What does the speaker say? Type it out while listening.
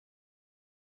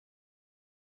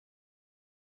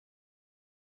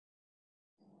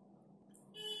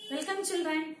Welcome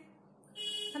children.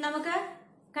 നമുക്ക്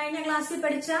കഴിഞ്ഞ ക്ലാസ്സിൽ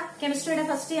പഠിച്ച കെമിസ്ട്രിയുടെ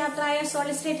ഫസ്റ്റ് ചാപ്റ്റർ ആയ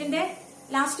സോളിഡ് സ്റ്റേറ്റിന്റെ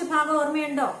ലാസ്റ്റ് ഭാഗം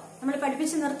ഓർമ്മയുണ്ടോ? നമ്മൾ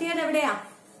പഠിപ്പിച്ച് നിർത്തിയത് എവിടെയാ?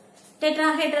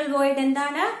 ടെട്രാഹൈഡ്രൽ വോയിഡ്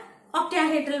എന്താണ്,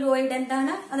 ഒക്ടാഹൈഡ്രൽ വോയിഡ്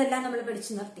എന്താണ്, അതെല്ലാം നമ്മൾ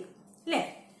പഠിച്ചു നിർത്തി അല്ലേ?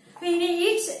 അപ്പൊ ഇനി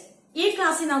ഈ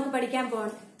ക്ലാസ്സിൽ നമുക്ക്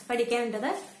പഠിക്കേണ്ടത്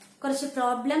കുറച്ച്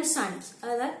പ്രോബ്ലംസ് ആണ്.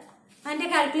 അതായത് അതിന്റെ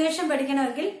കാൽക്കുലേഷൻ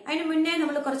പഠിക്കണമെങ്കിൽ അതിന് മുന്നേ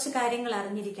നമ്മൾ കുറച്ച് കാര്യങ്ങൾ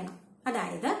അറിഞ്ഞിരിക്കണം.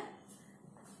 അതായത്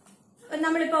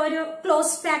നമ്മളിപ്പോ ഒരു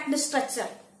ക്ലോസ് പാക്ഡ് സ്ട്രക്ചർ,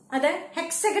 അത്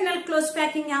ഹെക്സഗണൽ ക്ലോസ്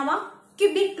പാക്കിംഗ് ആവാം,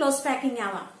 ക്യൂബിക് ക്ലോസ് പാക്കിംഗ്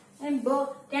ആവാം.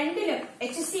 രണ്ടിലും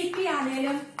HCP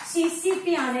ആണേലും CCP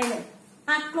ആണേലും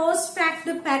ആ ക്ലോസ്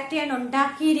പാക്ഡ് പാറ്റേൺ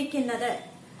ഉണ്ടാക്കിയിരിക്കുന്നത്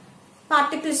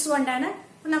പാർട്ടിക്കിൾസ് കൊണ്ടാണ്.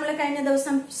 നമ്മൾ കഴിഞ്ഞ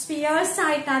ദിവസം സ്പിയേഴ്സ്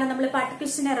ആയിട്ടാണ് നമ്മൾ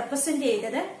പാർട്ടിക്കിൾസിനെ റെപ്രസെന്റ്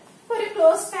ചെയ്തത്. ഒരു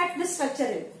ക്ലോസ് പാക്ഡ്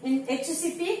സ്ട്രക്ചറിൽ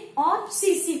HCP or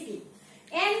CCP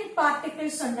n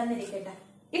particles ഉണ്ടെന്നിരിക്കട്ടെ.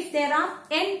 If there are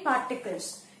n particles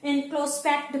in close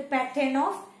packed pattern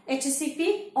of HCP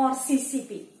or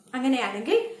CCP,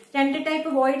 അങ്ങനെയാണെങ്കിൽ രണ്ട് ടൈപ്പ്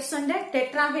വോയിഡ്സ് ഉണ്ട്,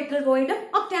 ടെട്രാഹൈഡ്രൽ വോയിഡും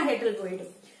ഒക്ടാഹൈഡ്രൽ വോയിഡും.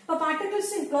 അപ്പൊ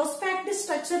പാർട്ടിക്കിൾസ് ക്ലോസ് പാക്ഡ്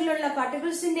സ്ട്രക്ചറിലുള്ള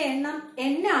പാർട്ടിക്കിൾസിന്റെ എണ്ണം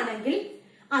n ആണെങ്കിൽ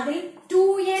അതിൽ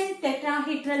 2n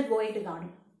ടെട്രാഹൈഡ്രൽ വോയിഡ്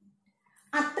കാണും.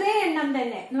 അത്രേ എണ്ണം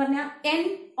തന്നെ എന്ന് പറഞ്ഞാൽ n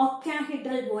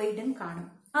ഒക്ടാഹൈഡ്രൽ വോയിഡും കാണും.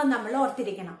 അത് നമ്മൾ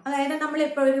ഓർത്തിരിക്കണം. അതായത്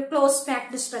നമ്മളിപ്പോ ഒരു ക്ലോസ്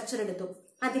പാക്ഡ് സ്ട്രക്ചർ എടുത്തു,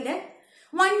 അതില്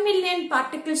 1 million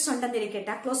particles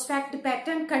ഉണ്ടെന്നിരിക്കട്ടെ. Close packed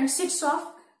pattern consist of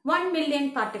 1 million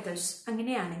particles.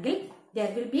 അങ്ങനെയാണെങ്കിൽ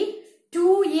there will be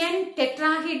 2n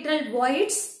tetrahedral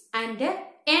voids and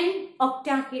n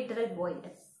octahedral void.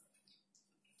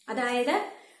 അതായത്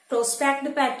ക്ലോസ്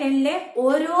പാക്ഡ് പാറ്റേണിലെ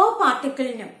ഓരോ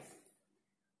പാർട്ടിക്കിളിനും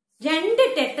 2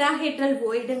 ടെട്രാഹൈഡ്രൽ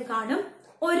വോയിഡും കാണും,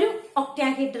 ഒരു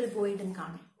ഒക്ടാഹൈഡ്രൽ വോയിഡും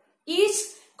കാണും. Each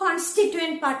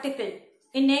constituent particle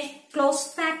in A close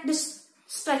packed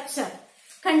structure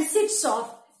consists of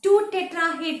 2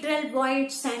 tetrahedral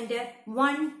voids and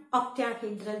 1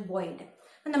 octahedral void.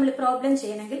 നമ്മൾ problem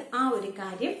ചെയ്യണമെങ്കിൽ ആ ഒരു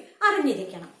കാര്യം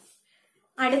അറിഞ്ഞിരിക്കണം.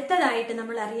 അടുത്തതായിട്ട്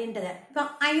നമ്മൾ അറിയേണ്ടത് ഇപ്പൊ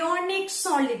അയോണിക്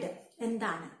സോളിഡ്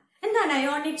എന്താണ്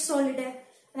അയോണിക് സോളിഡ്?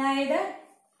 അതായത്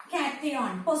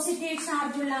കാറ്റയോൺ, പോസിറ്റീവ്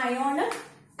ചാർജുള്ള അയോണും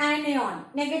ആനയോൺ,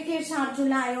 നെഗറ്റീവ്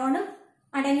ചാർജുള്ള അയോണും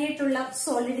അടങ്ങിയിട്ടുള്ള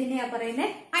സോളിഡിനെയാ പറയുന്നത്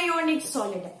അയോണിക്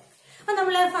സോളിഡ്. അപ്പൊ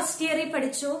നമ്മള് ഫസ്റ്റ് ഇയറിൽ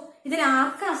പഠിച്ചു, ഇതിൽ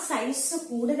ആർക്കാ സൈസ്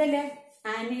കൂടുതല്?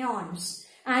 Anions.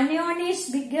 Anion is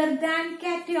bigger than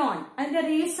cation. അതിന്റെ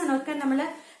റീസൺ ഒക്കെ നമ്മൾ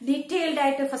ഡീറ്റെയിൽഡ്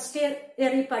ആയിട്ട് ഫസ്റ്റ്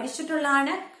ഇയറിൽ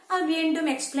പഠിച്ചിട്ടുള്ളതാണ്. അത് വീണ്ടും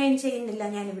എക്സ്പ്ലെയിൻ ചെയ്യുന്നില്ല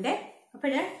ഞാനിവിടെ.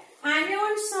 അപ്പോഴ്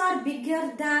anions R bigger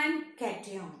than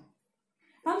cation.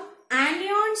 അപ്പം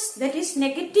anions, that is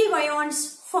negative ions,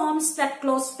 forms the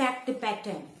close packed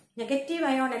pattern. Negative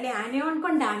ion അല്ലെ ആനയോൺ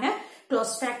കൊണ്ടാണ്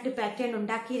ക്ലോസ് പാക്ഡ് പാറ്റേൺ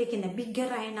ഉണ്ടാക്കിയിരിക്കുന്നത്,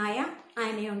 ബിഗർ അയണായ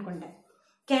ആനയോൺ കൊണ്ട്.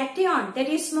 Cation,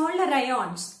 that is smaller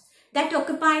ions that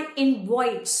occupy in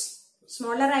voids.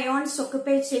 Smaller ions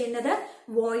occupy ചെയ്യുന്നത്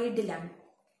voidലാണ്.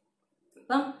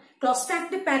 അപ്പം close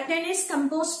packed pattern is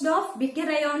composed of bigger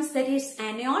ions, that is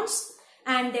anions,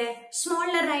 and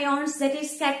smaller ions, that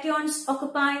is cations,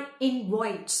 occupy in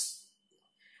voids.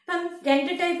 അപ്പം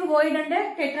രണ്ട് type void ഉണ്ട്,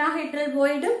 tetrahedral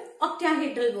വോയിഡും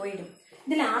octahedral വോയിഡും.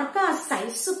 ഇതിൽ ആർക്കാ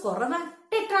size കുറവ്?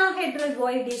 Tetrahedral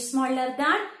void is smaller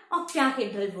than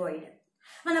octahedral void.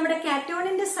 അപ്പൊ നമ്മുടെ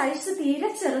കാറ്റോണിന്റെ size തീരെ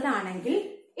ചെറുതാണെങ്കിൽ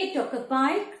it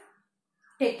occupy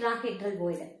tetrahedral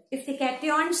void. If the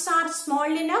cations are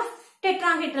small enough,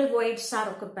 tetrahedral voids are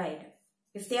occupied.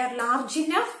 If they are large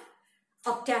enough,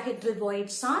 octahedral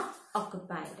voids are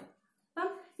occupied.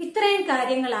 അപ്പം ഇത്രയും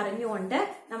കാര്യങ്ങൾ അറിഞ്ഞുകൊണ്ട്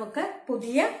നമുക്ക്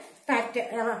പുതിയ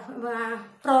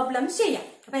പ്രോബ്ലം ചെയ്യാം.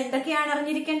 അപ്പൊ എന്തൊക്കെയാണ്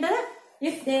അറിഞ്ഞിരിക്കേണ്ടത്?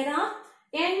 If there are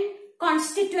n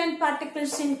constituent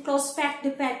particles in close packed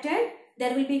pattern,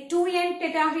 there will be 2n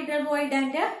tetrahedral void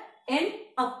and n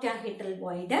octahedral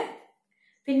void.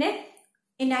 പിന്നെ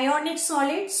in ionic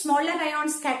solid, smaller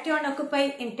ions cation occupy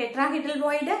in tetrahedral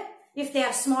void if they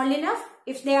are small enough.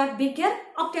 If they are bigger,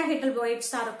 octahedral voids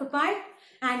are occupied,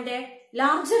 and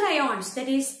larger ions,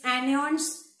 that is anions,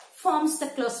 forms the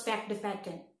close packed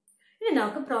pattern. ഇനി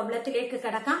നമുക്ക് പ്രോബ്ലത്തിലേക്ക്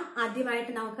കിടക്കാം.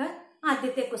 ആദ്യമായിട്ട് നമുക്ക്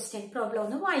ആദ്യത്തെ question problem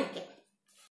ഒന്ന് വായിക്കാം.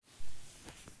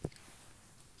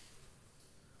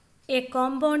 A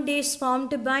compound is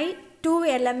formed by two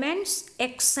elements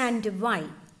X and Y.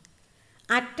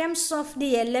 Atoms of the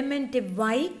element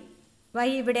Y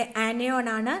ഇവിടെ anion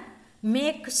ആണ്,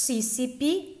 make CCP,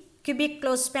 cubic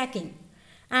close packing,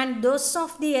 and those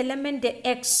of the element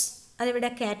X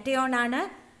അതിവിടെ cation ആണ്,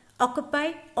 occupy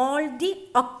all the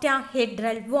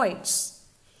octahedral voids.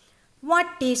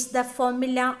 What is the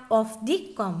formula of the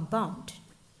compound?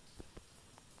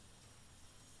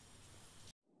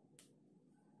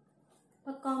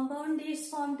 A compound is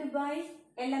formed by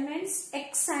elements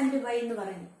X and Y എന്ന്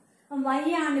പറയുന്നു. Y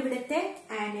ആണ് ഇവിടുത്തെ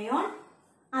anion,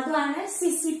 അതാണ്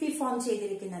CCP form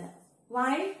ചെയ്തിരിക്കുന്നത്.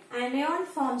 While anion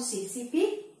forms CCP,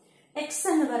 X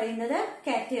എന്ന് പറയുന്നത്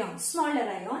cation, smaller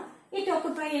ion, it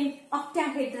occupy in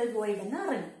octahedral void എന്ന്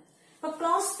പറയും. അപ്പൊ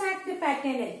ക്ലോസ് പാക്ഡ്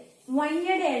പാറ്റേണിൽ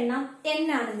വൈയുടെ എണ്ണം n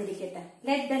ആണെന്നിരിക്കട്ടെ.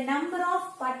 Let the number of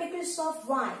particles of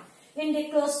y in the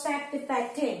close packed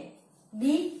pattern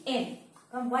B n.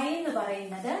 y എന്ന്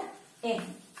പറയുന്നത് n.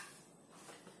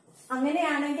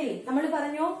 അങ്ങനെയാണെങ്കിൽ നമ്മൾ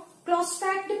പറഞ്ഞു ക്ലോസ്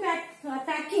പാക്ഡ്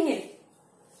പാക്കിങ്ങിൽ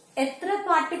എത്ര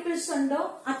പാർട്ടിക്കിൾസ് ഉണ്ടോ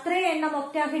അത്രയും എണ്ണം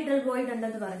ഒക്ടാഹെഡ്രൽ വോയിഡ്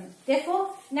ഉണ്ടെന്ന് പറഞ്ഞു. Therefore,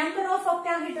 number of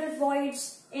octahedral voids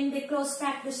in the close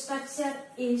packed structure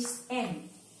is n.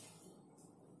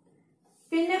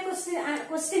 പിന്നെ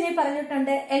ക്വസ്റ്റ്യനിൽ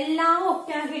പറഞ്ഞിട്ടുണ്ട് എല്ലാ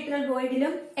ഒക്ടാഹെഡ്രൽ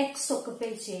വോയിഡിലും x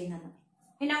occupy ചെയ്യുന്നത്.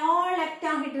 In all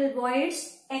octahedral voids,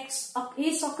 x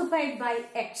is occupied by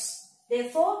x.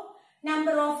 Therefore,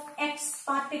 number of x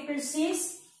particles is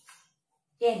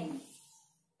n.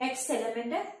 x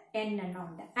element n എണ്ണം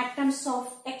ഉണ്ട്. Atoms of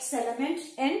x element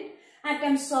n,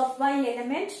 atoms of y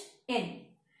element n.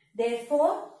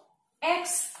 Therefore, x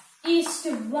is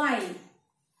to y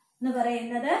എന്ന്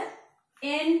പറയുന്നത്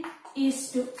n is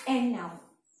to n ആവും.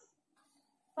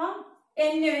 അപ്പം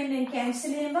n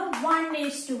cancel ചെയ്യുമ്പോൾ 1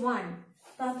 is to 1.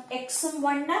 അപ്പം x ഉം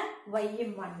 1, y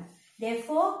ഉം 1.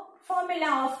 Therefore, formula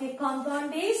of the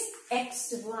compound is x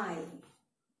to y.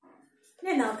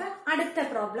 ഇനി നമുക്ക് അടുത്ത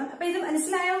പ്രോബ്ലം. അപ്പൊ ഇത്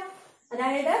മനസ്സിലായോ?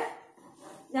 അതായത്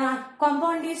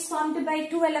compound is formed by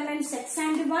two elements x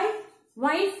and y.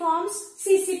 Y forms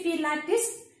CCP lattice.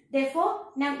 Therefore,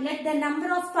 now let the number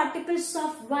of particles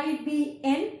of y be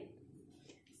n.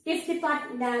 If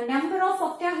the number of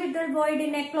octahedral void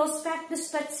in a close packed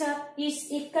structure is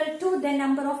equal to the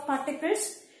number of particles,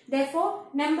 therefore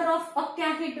number of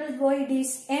octahedral void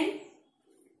is n.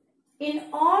 In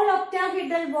all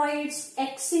octahedral voids,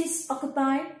 x is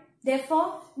occupied. Therefore,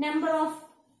 number of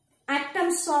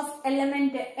atoms of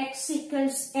element x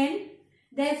equals n.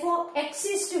 Therefore, x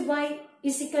is to y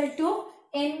is equal to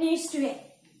n is to n.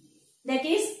 That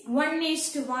is 1 is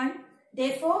to 1.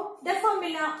 Therefore, the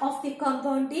formula of the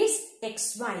compound is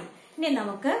xy. ഇനി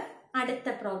നമുക്ക് അടുത്ത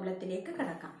പ്രോബ്ലത്തിലേക്ക്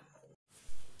കടക്കാം.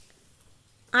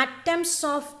 Atoms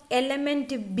of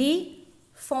element B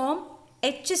form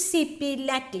HCP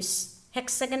lattice,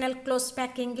 hexagonal close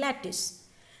packing lattice,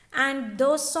 and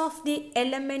those of the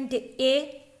element A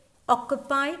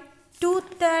occupy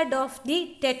 2/3 of the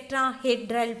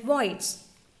tetrahedral voids.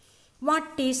 What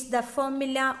is the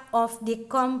formula of the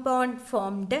compound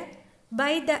formed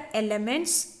by the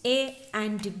elements A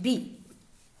and B?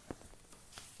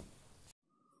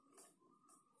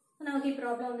 നമുക്ക് ഈ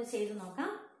problem ഒന്ന് ചെയ്തു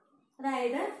നോക്കാം.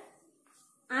 അതായത്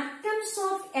atoms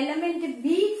of element B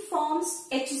forms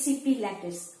HCP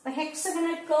lattice. The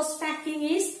hexagonal close packing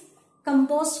is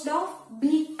composed of B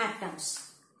atoms.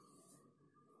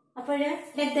 അപ്പോൾ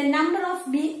let the number of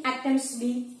B atoms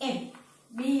be n.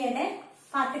 B യുടെ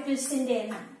പാർട്ടിക്കിൾസിന്റെ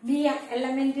എണ്ണം, B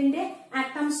എലമെന്റിന്റെ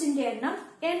ആറ്റംസിന്റെ എണ്ണം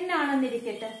n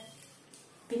ആണെന്നിരിക്കട്ടെ.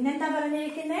 പിന്നെന്താ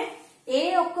പറഞ്ഞിരിക്കുന്നത്? A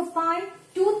occupy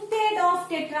 2/3 of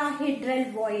tetrahedral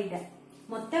void.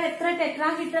 മൊത്തം എത്ര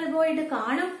tetrahedral void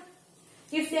കാണും?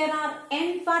 If there are n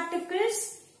particles,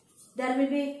 there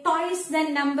will be twice the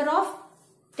number of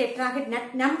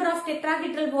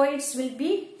tetrahedral voids will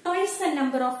be twice the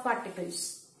number of particles.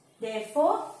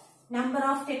 Therefore, number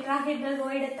of tetrahedral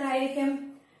void എത്ര ആയിരിക്കും?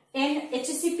 n.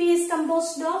 HCP is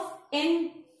composed of n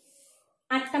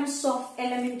atoms of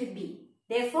element B.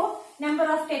 Therefore, number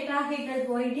of tetrahedral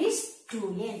void is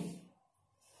 2n.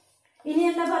 ഇനി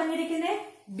എന്താ പറഞ്ഞിരിക്കുന്നത്?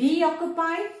 B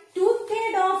occupy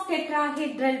 2/3 of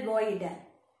tetrahedral void.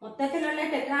 മൊത്തത്തിലുള്ള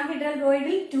tetrahedral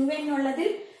വോയിഡിൽ 2n ഉള്ളതിൽ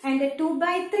അതിന്റെ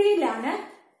 2/3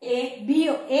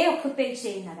 A occupy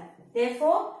ചെയ്യുന്നത്.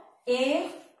 Therefore, A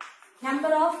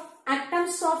number of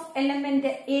atoms of element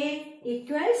A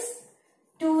equals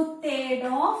 2/3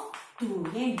 of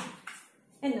 2n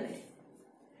എന്ന് വരും.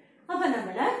 അപ്പൊ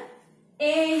നമ്മള്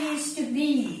A is to B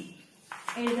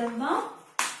എഴുതുമ്പോ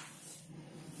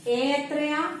A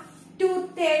എത്രയാ?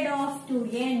 2/3 of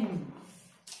 2n.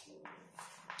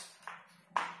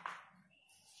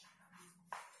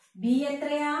 B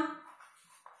എത്രയാ?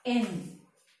 n.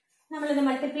 നമ്മളിത്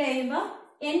മൾട്ടിപ്ലൈ ചെയ്യുമ്പോ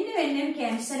n n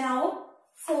ക്യാൻസൽ ആവും.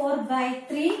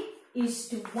 4/3 is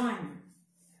to 1.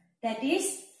 That is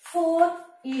 4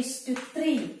 is to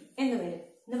 3 എന്ന് വരും.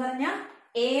 എന്ന് പറഞ്ഞ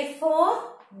A4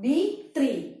 B3.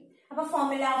 അപ്പൊ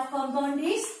formula of compound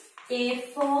is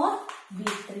A4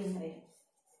 B3 എന്ന് വരും.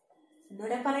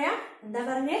 എന്നൂടെ പറയാം. എന്താ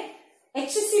പറഞ്ഞേ?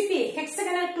 HCP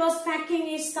hexagonal close packing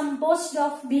is composed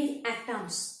of B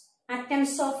atoms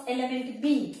of element B.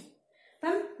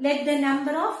 അപ്പം let the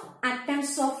number of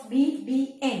atoms of B be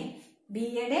n. B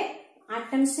യുടെ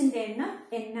ആറ്റംസിന്റെ എണ്ണം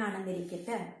n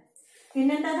ആണെന്നിരിക്കട്ടെ.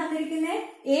 പിന്നെന്താ തന്നിരിക്കുന്നത്?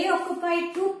 A occupy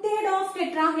 2/3 of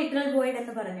tetrahedral void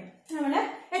എന്ന് പറഞ്ഞു. നമ്മള്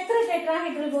എത്ര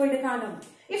tetrahedral void കാണും?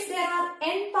 If there are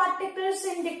n particles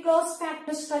in the closed packed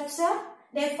structure,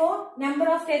 therefore number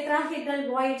of tetrahedral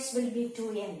voids will be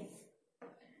 2n.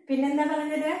 പിന്നെന്താ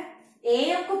പറഞ്ഞത്? A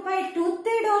occupy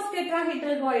 2/3 of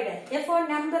tetrahedral void. Therefore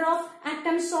number of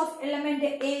atoms of element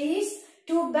A is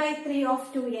 2/3 of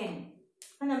 2n.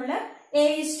 അപ്പൊ നമ്മള് A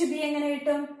is to B എങ്ങനെ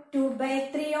കിട്ടും?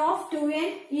 2/3 of 2n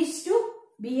is to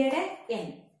B യുടെ n.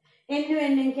 n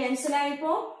ഉം cancel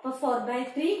ആയപ്പോ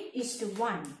 4/3 is to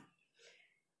 1.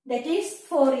 That is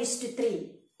 4 is to 3.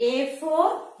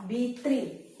 A4B3.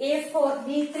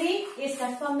 A4B3 is the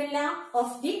formula of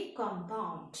the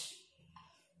compound.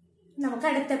 നമുക്ക്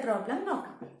അടുത്ത problem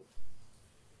നോക്കാം.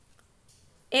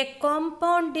 A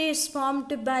compound is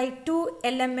formed by two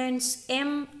elements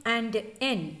M and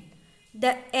N.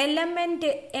 The element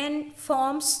N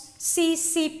forms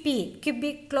CCP,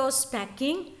 cubic close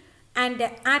packing, and the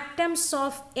atoms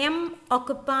of M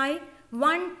occupy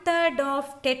 1/3 of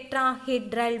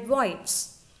tetrahedral voids.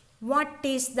 What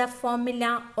is the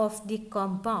formula of the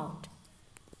compound?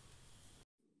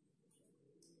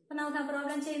 അപ്പോൾ നമുക്ക് ആ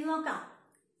problem ചെയ്ത് നോക്കാം.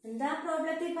 എന്താ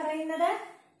പ്രോബ്ലത്തിൽ പറയുന്നത്?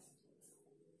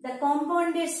 The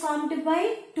compound is formed by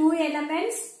two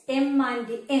elements M and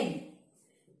N.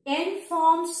 N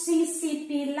forms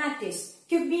CCP lattice.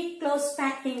 Cubic close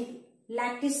packing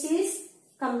lattice is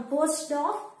composed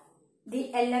of the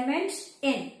element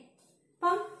N.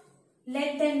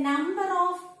 Let the number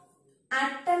of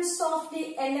atoms of the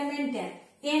element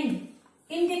N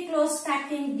in the close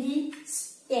packing be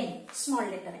N, small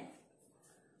letter n.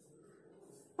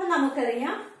 അപ്പോൾ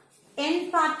നമുക്കറിയാം n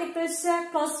particles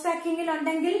close packing il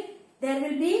undengil there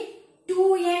will be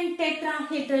 2n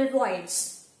tetrahedral voids.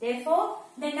 Therefore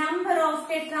the number of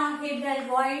tetrahedral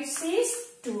voids is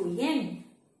 2n.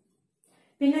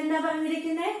 പിന്നെന്താ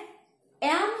പറഞ്ഞിരിക്കുന്നത്?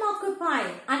 M occupy,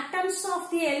 atoms of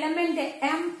the element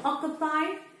M occupy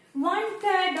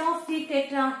 1/3 of the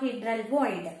tetrahedral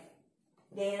void.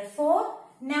 Therefore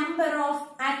number of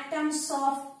atoms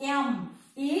of M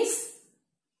is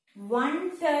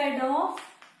 1/3 of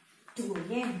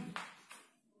 2n.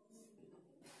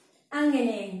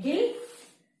 അങ്ങനെയെങ്കിൽ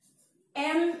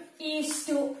M is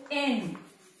to N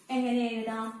എങ്ങനെ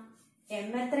എഴുതാം? M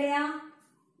എത്രയാ?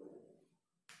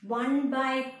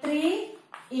 1/3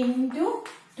 into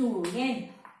 2n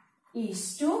is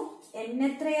to n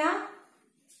എത്രയാ?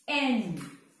 n.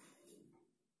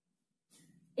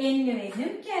 n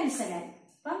നും cancel ആയി.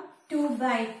 അപ്പം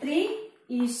 2/3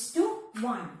 is to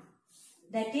 1.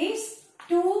 That is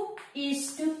 2 is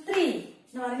to 3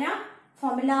 എന്ന് പറഞ്ഞാൽ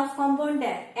formula of compound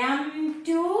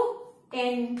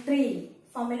M2N3.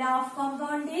 Formula of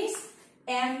compound is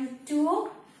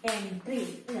M2N3.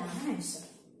 ഇതാണ് ആൻസർ.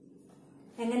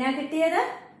 എങ്ങനെയാ കിട്ടിയത്?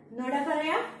 എന്നോട്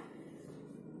പറയാം.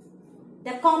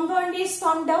 The compound is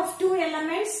formed of two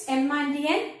elements M and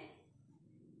N.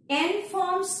 N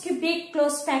forms cubic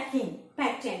close packing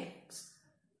patterns.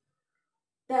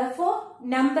 Therefore,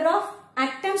 number of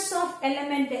atoms of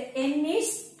element N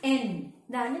is N.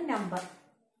 That is number.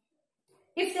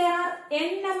 If there are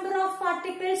N number of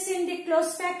particles in the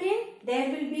close packing, there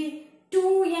will be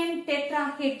 2n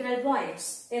tetrahedral voids.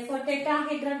 Therefore,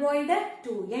 tetrahedral void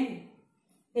 2n.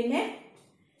 Then,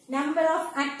 number of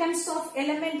atoms of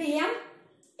element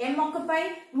M occupy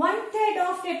 1/3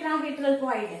 of tetrahedral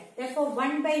void. Therefore,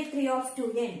 1/3 of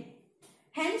 2n.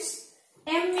 Hence,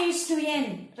 M is to n.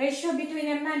 Ratio between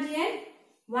M and n.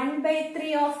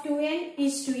 1/3 of 2n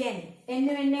is to n. n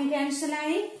and cancel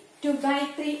ആയി.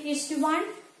 2/3 is to 1.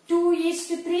 2 is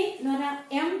to 3.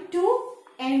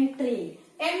 M2N3.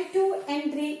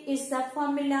 M2N3 is the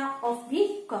formula of the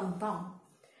compound.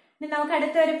 നമുക്ക്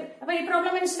അടുത്തൊരു അപ്പൊ ഈ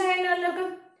problem മനസ്സിലായല്ലോ എല്ലാവർക്കും.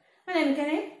 അപ്പൊ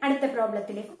നമുക്ക് അടുത്ത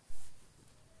പ്രോബ്ലത്തിലേക്ക്.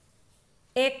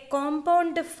 A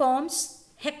compound forms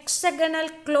hexagonal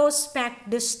close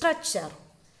packed structure.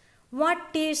 What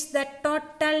is the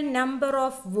total number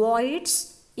of voids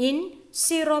in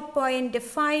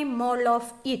 0.5 mole of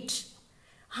it?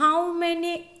 How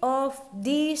many of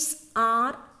these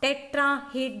are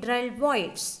tetrahedral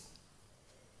voids?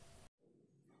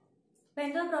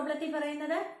 എന്താ പ്രോബ്ലത്തിൽ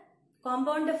പറയുന്നത്?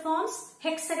 Compound forms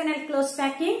hexagonal close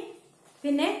packing.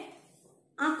 പിന്നെ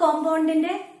ആ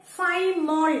കോമ്പൗണ്ടിന്റെ 5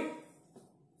 മോൾ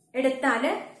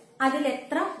എടുത്താല് അതിൽ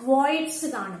എത്ര വോയിഡ്സ്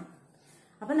കാണും?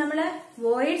 അപ്പൊ നമ്മള്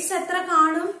വോയിഡ്സ് എത്ര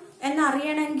കാണും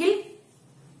എന്നറിയണമെങ്കിൽ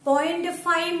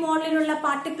 0.5 മോളിലുള്ള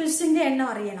പാർട്ടിക്കിൾസിന്റെ എണ്ണം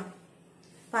അറിയണം.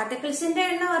 പാർട്ടിക്കിൾസിന്റെ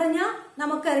എണ്ണം അറിഞ്ഞാൽ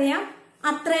നമുക്കറിയാം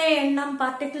അത്രേ എണ്ണം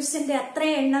പാർട്ടിക്കിൾസിന്റെ അത്രേ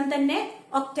എണ്ണം തന്നെ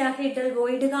ഒക്ടാഹെഡ്രൽ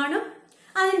വോയിഡ് കാണും.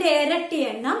 അതിന്റെ ഇരട്ടി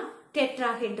എണ്ണം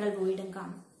ടെട്രാഹെഡ്രൽ വോയിഡും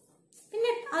കാണും.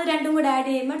 പിന്നെ അത് രണ്ടും കൂടെ ആഡ്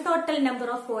ചെയ്യുമ്പോൾ ടോട്ടൽ നമ്പർ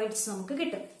ഓഫ് വോയിഡ്സ് നമുക്ക്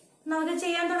കിട്ടും. നമുക്ക്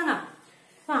ചെയ്യാൻ തുടങ്ങാം.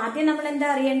 അപ്പൊ ആദ്യം നമ്മൾ എന്താ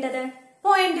അറിയേണ്ടത്?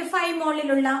 0.5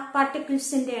 മോളിലുള്ള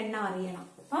പാർട്ടിക്കിൾസിന്റെ എണ്ണം അറിയണം.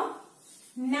 അപ്പൊ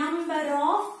നമ്പർ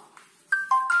ഓഫ്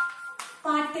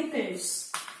പാർട്ടിക്കിൾസ്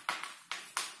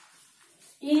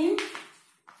ഇൻ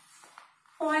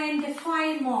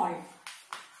 0.5 മോൾ.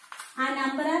 ആ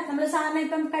നമ്പർ നമ്മൾ സാധാരണ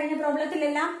ഇപ്പം കഴിഞ്ഞ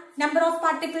പ്രോബ്ലത്തിലെല്ലാം number of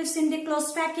particles in the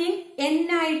close packing n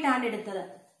ആയിട്ടാണ് എടുത്തത്.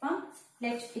 അപ്പം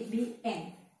let it be n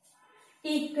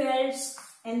equals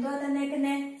എന്തോ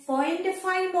തന്നേക്കുന്നേ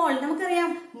 0.5 മോൾ.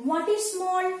 നമുക്കറിയാം what is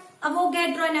mall?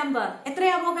 Avogadro number.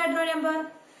 എത്രയാ അവോഗാഡ്രോ നമ്പർ?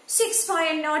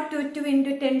 6.022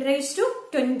 into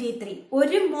 10⁻23.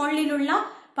 ഒരു മോളിലുള്ള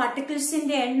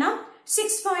പാർട്ടിക്കിൾസിന്റെ എണ്ണം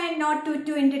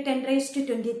 6.022 into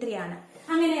 10⁻23 ആണ്.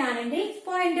 അങ്ങനെയാണെങ്കിൽ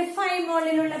 0.5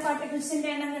 മോളിലുള്ള പാർട്ടിക്കിൾസിന്റെ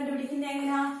എണ്ണം കണ്ടുപിടിക്കുന്നത്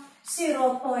എങ്ങനെയാ?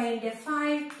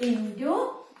 0.5 into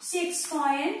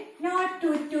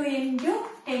 6.022 into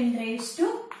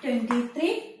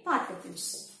 10⁻23 particles.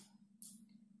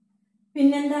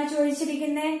 പിന്നെന്താ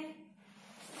ചോദിച്ചിരിക്കുന്നത്?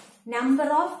 Number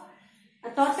of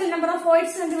total number of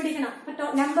voids കണ്ടുപിടിക്കണം.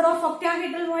 നമ്പർ ഓഫ്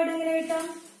ഒക്ടാഹെഡ്രൽ വോയിഡ് എങ്ങനെ കിട്ടും?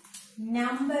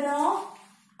 Number of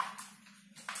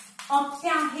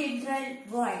octahedral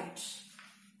void.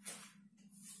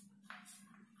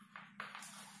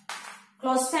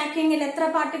 Close പാക്കിംഗിൽ എത്ര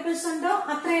പാർട്ടിക്കിൾസ് ഉണ്ടോ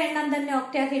അത്ര എണ്ണം തന്നെ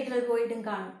ഒക്ടാഹെഡ്രൽ വോയിഡും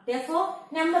കാണും. Therefore,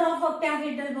 number of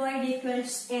octahedral void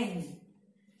equals n.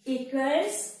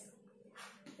 Equals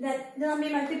ഇത് നമ്മൾ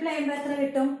മൾട്ടിപ്ലൈ ചെയ്യുമ്പോൾ എത്ര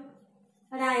കിട്ടും?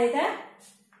 അതായത്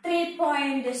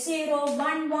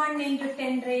 3.011 into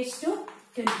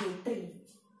 10⁻23.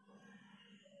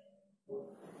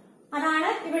 അതാണ്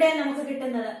ഇവിടെ നമുക്ക്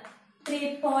കിട്ടുന്നത്.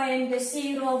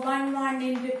 3.011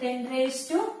 into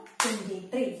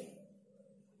 10⁻23.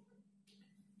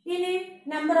 ഇനി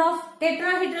നമ്പർ ഓഫ്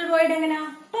ടെട്രാഹെഡ്രൽ വോയിഡ് എങ്ങനെയാ?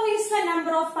 Twice the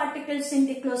number of particles in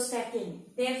the closed vacuum.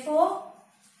 Therefore,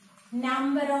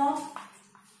 number of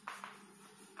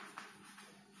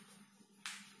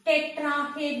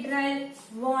tetrahedral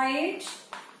void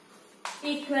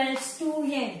equals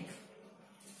 2n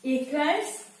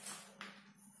equals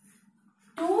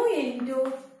 2 into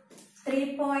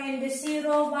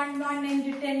 3.011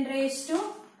 into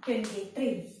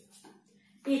 10⁻23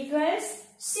 equals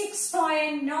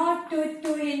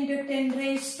 6.022 into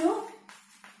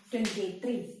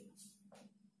 10⁻23.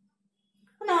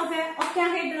 നമുക്ക്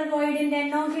ഒക്ടാഹെഡ്രൽ വോയിഡിന്റെ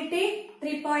എണ്ണം കിട്ടി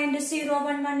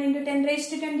 3.011 into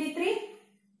 10⁻23.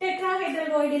 ടെട്രാഹെഡ്രൽ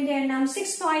വോയിഡിന്റെ എണ്ണം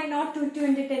 6.022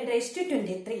 into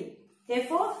 10⁻23.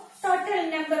 Therefore, total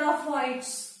number of voids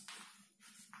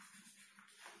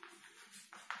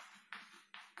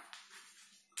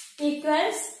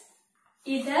equals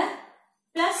ഇത്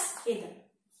plus ഇത്.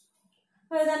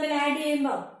 ഇത് തമ്മിൽ add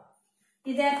ചെയ്യുമ്പോ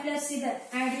ഇത് പ്ലസ് ഇത്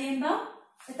ആഡ് ചെയ്യുമ്പോ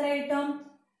എത്ര കിട്ടും?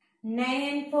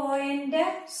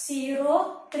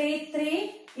 9.033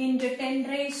 into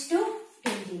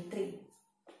 10⁻23.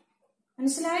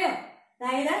 മനസ്സിലായോ?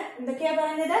 അതായത് എന്തൊക്കെയാ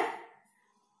പറഞ്ഞത്?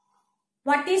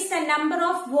 What is the number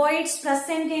of voids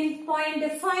present in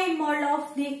 0.5 mole of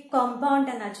the compound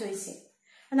എന്നാ ചോദിച്ചത്.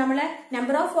 നമ്മള്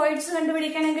number of voids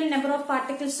കണ്ടുപിടിക്കണമെങ്കിൽ number of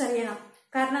particles അറിയണം.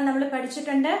 കാരണം നമ്മൾ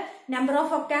പഠിച്ചിട്ടുണ്ട് number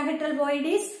of octahedral void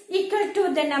is equal to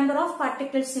the number of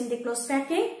particles in the close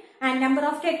packing and number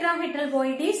of tetrahedral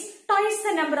void is twice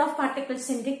the number of particles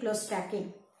in the closed vacuum.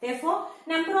 Therefore,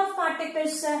 number of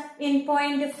particles in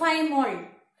 0.5 mole.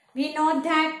 We know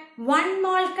that 1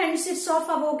 mole consists of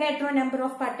Avogadro number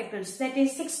of particles, that is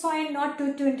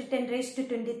 6.022 into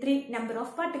 10⁻23 number of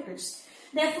particles.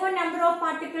 Therefore, number of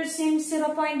particles in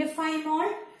 0.5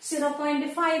 mole,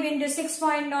 0.5 into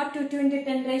 6.022 into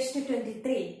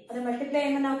 10⁻23. അത് multiply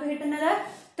ചെയ്യുമ്പോൾ നമുക്ക് കിട്ടുന്നത്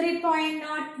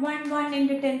 3.011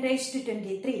 into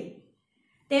 10⁻23.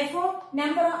 Therefore,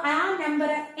 number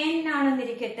n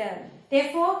ആണെന്നിരിക്കട്ടെ.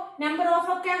 Therefore, number of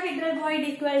octahedral void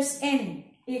equals n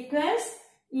equals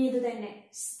ഇത് തന്നെ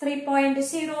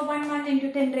 3.011 into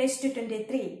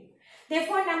 10⁻23.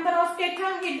 Therefore, number of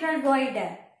tetrahedral void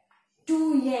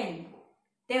 2n.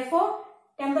 Therefore,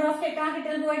 number of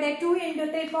tetrahedral void 2 into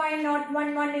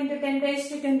 3.011 into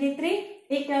 10⁻23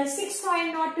 equals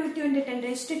 6.022 into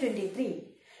 10⁻23.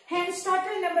 Hence,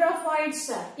 total number of voids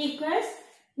equals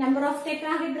number of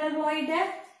tetrahedral void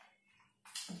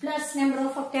plus number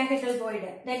of octahedral void,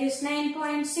 that is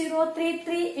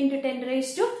 9.033 into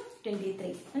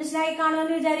 10⁻23. മനസ്സിലായി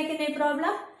കാണുമെന്ന് വിചാരിക്കുന്ന ഈ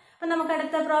problem. അപ്പൊ നമുക്ക്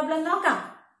അടുത്ത problem നോക്കാം.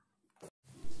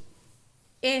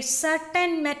 A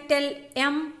certain metal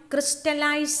M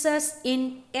crystallizes in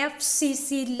FCC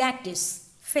lattice,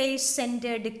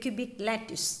 face-centered cubic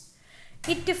lattice.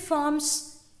 It forms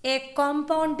a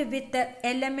compound with the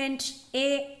elements A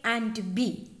and B.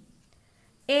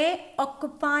 A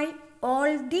occupy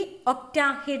all the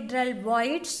octahedral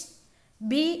voids,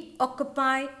 B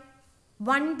occupy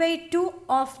 1/2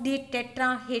 of the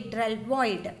tetrahedral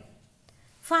void.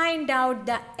 Find out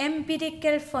the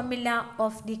empirical formula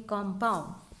of the compound.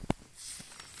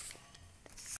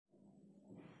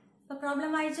 Problem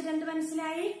വായിച്ചിട്ട് എന്ത്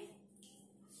മനസ്സിലായി?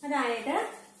 അതായത്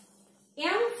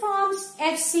M forms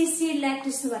FCC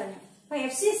lattice എന്ന് പറഞ്ഞു. അപ്പൊ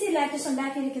FCC lattice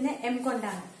ഉണ്ടാക്കിയിരിക്കുന്ന M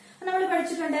കൊണ്ടാണ്. നമ്മൾ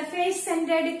പഠിച്ചിട്ടുണ്ട് face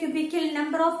centred cubical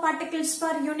number of particles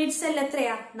per unit cell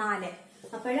എത്രയാ? 4.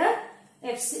 അപ്പോഴ്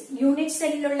യൂണിറ്റ്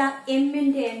സെല്ലിലുള്ള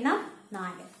എമ്മിന്റെ എണ്ണം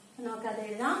 4. നമുക്കത്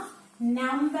എഴുതാം.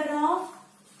 Number of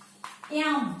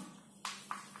M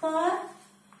per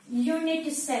unit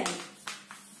cell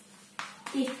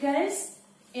equals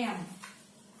M.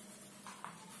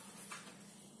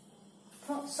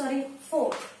 Sorry,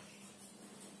 4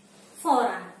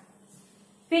 ആണ്.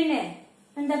 പിന്നെ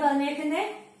എന്താ പറഞ്ഞേക്കുന്നേ?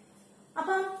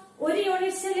 അപ്പം ഒരു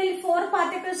യൂണിറ്റ് സെല്ലിൽ 4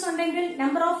 പാർട്ടിക്കിൾസ് ഉണ്ടെങ്കിൽ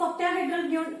നമ്പർ ഓഫ് ഒക്ടാഹെഡ്രൽ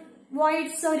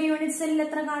വോയിഡ്സ് ഒരു യൂണിറ്റ് സെല്ലിൽ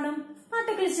എത്ര കാണും?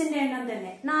 പാർട്ടിക്കിൾസിന്റെ എണ്ണം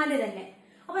തന്നെ 4 തന്നെ.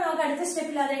 അപ്പൊ നമുക്ക് അടുത്ത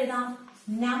സ്റ്റെപ്പിൽ അത് എഴുതാം.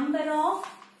 Number of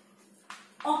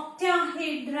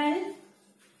octahedral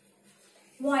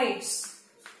voids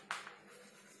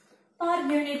per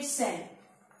unit cell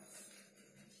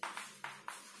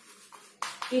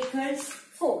equals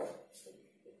 4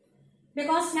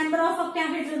 because number of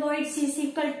octahedral voids is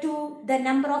equal to the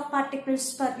number of particles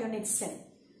per unit cell.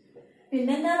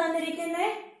 പിന്നെന്താ തന്നിരിക്കുന്നത്?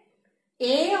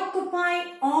 A occupy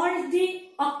all the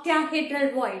octahedral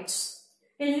voids.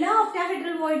 എല്ലാ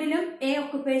ഒക്ടാഹെഡ്രൽ വോയിഡിലും എ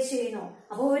ഒക്കുപ്പൈ ചെയ്യുന്നു.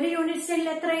 അപ്പൊ ഒരു unit സെല്ലിൽ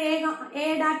എത്ര A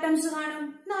atoms കാണും?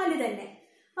 4 തന്നെ.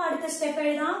 അപ്പൊ അടുത്ത സ്റ്റെപ്പ്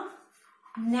എഴുതാം.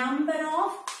 Number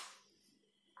of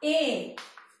A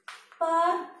per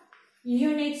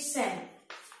unit cell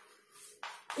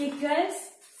equals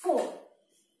 4.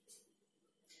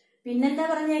 പിന്നെന്താ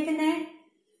പറഞ്ഞേക്കുന്നേ?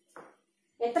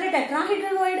 എത്ര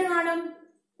ടെട്രാഹെഡ്രൽ വോയിഡ് കാണും?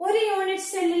 ഒരു യൂണിറ്റ്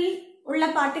സെല്ലിൽ ഉള്ള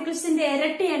പാർട്ടിക്കിൾസിന്റെ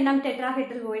ഇരട്ടി എണ്ണം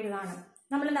ടെട്രാഹെഡ്രൽ വോയിഡ് കാണും.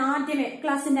 നമ്മൾ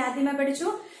ക്ലാസിന്റെ ആദ്യമേ പഠിച്ചു.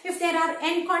 If there are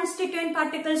n constituent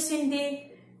particles in the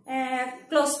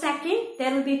closed packing,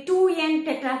 there will be 2n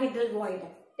tetrahedral void.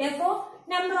 Therefore,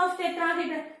 number of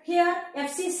tetrahedral here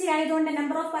FCC ആയതുകൊണ്ട്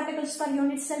number of particles per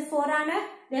unit cell 4 ആണ്.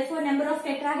 Therefore, number of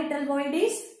tetrahedral void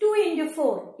is 2 into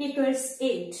 4 equals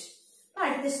 8.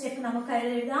 അടുത്ത step നമുക്ക്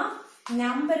എഴുതാം.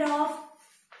 number of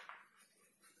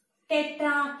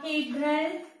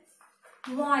tetrahedral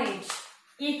void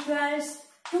equals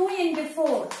 2 into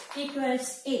 4 equals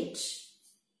 8.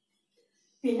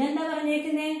 പിന്നെന്താ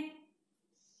പറഞ്ഞേക്കുന്നേ?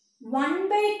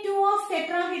 1/2 of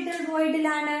tetrahedral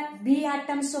വോയിഡിലാണ് B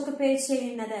atoms ഒക്കുപൈ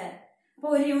ചെയ്യുന്നത്. അപ്പൊ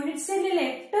ഒരു unit സെല്ലിൽ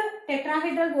 8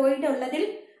 ടെട്രാഹെഡ്രൽ വോയിഡ് ഉള്ളതിൽ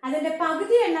അതിന്റെ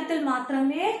പകുതി എണ്ണത്തിൽ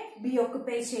മാത്രമേ ബി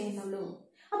ഒക്കുപൈ ചെയ്യുന്നുള്ളൂ.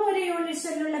 അപ്പൊ ഒരു യൂണിറ്റ്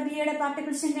സെല്ലിലുള്ള ബിയുടെ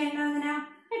പാർട്ടിക്കിൾസിന്റെ എണ്ണം എങ്ങനെയാ?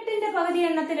 8ന്റെ പകുതി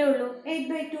എണ്ണത്തിലേ ഉള്ളൂ.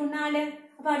 8/2 4.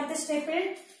 അപ്പൊ അടുത്ത സ്റ്റെപ്പിൽ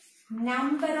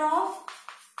number of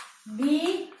B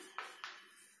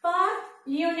per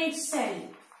unit cell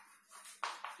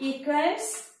equals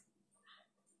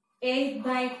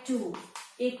 8/2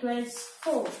 equals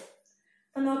 4.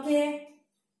 അപ്പൊ നോക്കിയേ,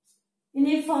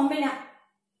 ഇനി formula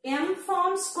M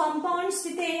forms compounds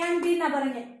with A and B എന്നാ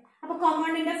പറഞ്ഞേ. അപ്പൊ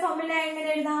കോമ്പൗണ്ടിന്റെ ഫോർമുല എങ്ങനെ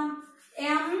എഴുതാം?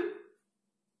 M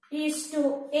is to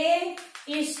A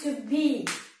is to B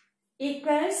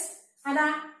equals അതാ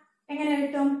എങ്ങനെ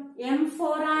കിട്ടും?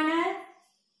 M4 ആണ്.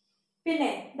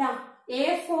 പിന്നെ ഇതാ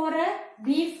A4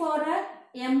 B4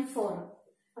 M4.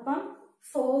 അപ്പം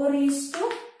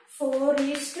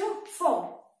 4:4.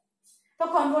 അപ്പൊ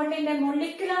കോമ്പൗണ്ടിന്റെ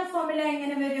മോളിക്യുലർ ഫോർമുല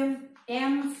എങ്ങനെ വരും?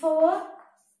 M4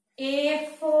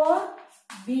 A4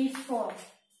 B4.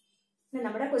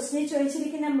 നമ്മുടെ ക്വസ്റ്റിനിൽ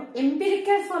ചോദിച്ചിരിക്കുന്ന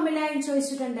എംപിരിക്കൽ ഫോർമുല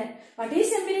ചോദിച്ചിട്ടുണ്ട്. What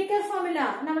is empirical formula?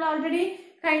 നമ്മൾ ഓൾറെഡി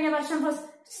കഴിഞ്ഞ വർഷം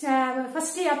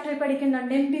ഫസ്റ്റ് ചാപ്റ്ററിൽ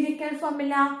പഠിക്കുന്നുണ്ട്. Empirical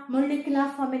formula, molecular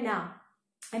formula.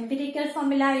 Empirical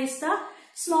formula is the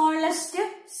smallest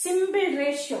simple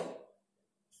ratio.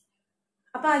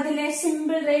 അപ്പൊ അതിലെ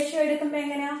സിമ്പിൾ റേഷ്യോ എടുക്കുമ്പോ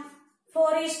എങ്ങനെയാ?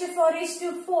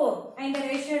 4:4:4. അതിന്റെ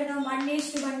റേഷ്യോ എടുക്കാം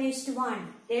 1:1:1.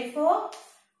 Therefore,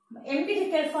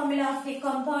 empirical formula of the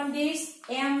compound is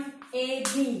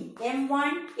MAB.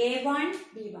 M1 A1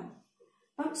 B1.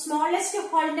 Smallest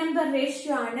whole number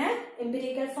ratio ആണ്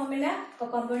എംപിരിക്കൽ ഫോർമുല. അപ്പൊ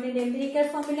കോമ്പൗണ്ടിന്റെ empirical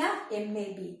formula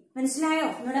MAB. മനസ്സിലായോ?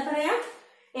 ഒന്നുകൂടെ പറയാം.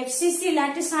 FCC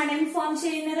ലാറ്റിസ് ആണ് M ഫോം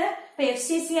ചെയ്യുന്നത്. അപ്പൊ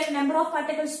FCC number of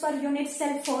particles per unit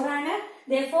cell 4 ആണ്.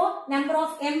 Therefore, number of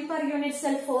M per unit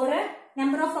cell 4.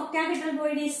 Number of octahedral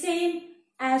void is same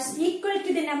as equal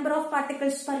to the number of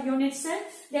particles per unit cell.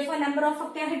 Therefore, number of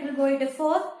octahedral void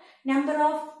 4. Number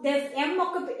of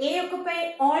A occupy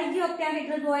all the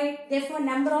octahedral void. Therefore,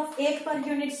 number of A per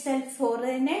unit cell 4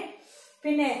 തന്നെ.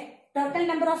 പിന്നെ total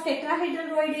number of tetrahedral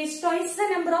void is twice the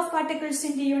number of particles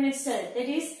in the unit cell.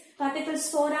 That is particles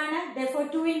 4 ആണ്. Therefore,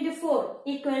 2 into 4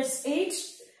 equals 8.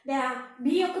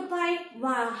 B occupy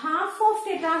half of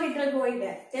tetrahedral void.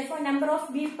 Therefore, number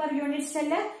of B per unit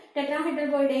cell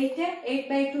tetrahedral void 8. 8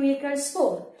 by 2 equals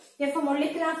 4. Therefore,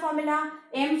 molecular formula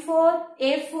M4,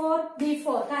 A4,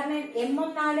 B4. കാരണം M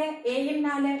 4, A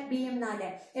 4, B 4.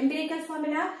 Empirical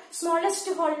formula smallest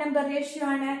whole number ratio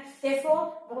ആണ്. Therefore,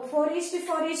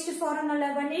 4:4:4 എന്നുള്ള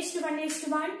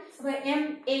 1:1:1.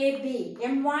 MAB.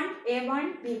 M1, A1,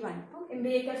 B1.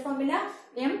 Empirical formula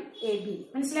MAB.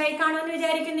 മനസ്സിലായി കാണുമെന്ന്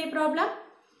വിചാരിക്കുന്നു ഈ problem.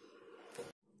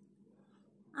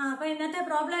 അപ്പൊ ഇന്നത്തെ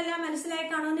problem എല്ലാം മനസ്സിലായി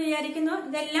കാണുമെന്ന് വിചാരിക്കുന്നു.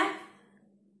 ഇതെല്ലാം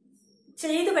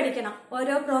ചെയ്തു പഠിക്കണം.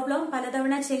 ഓരോ പ്രോബ്ലവും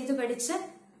പലതവണ ചെയ്തു പഠിച്ച്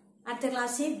അടുത്ത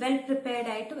ക്ലാസ്സിൽ വെൽ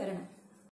പ്രിപ്പയർഡ് ആയിട്ട് വരണം.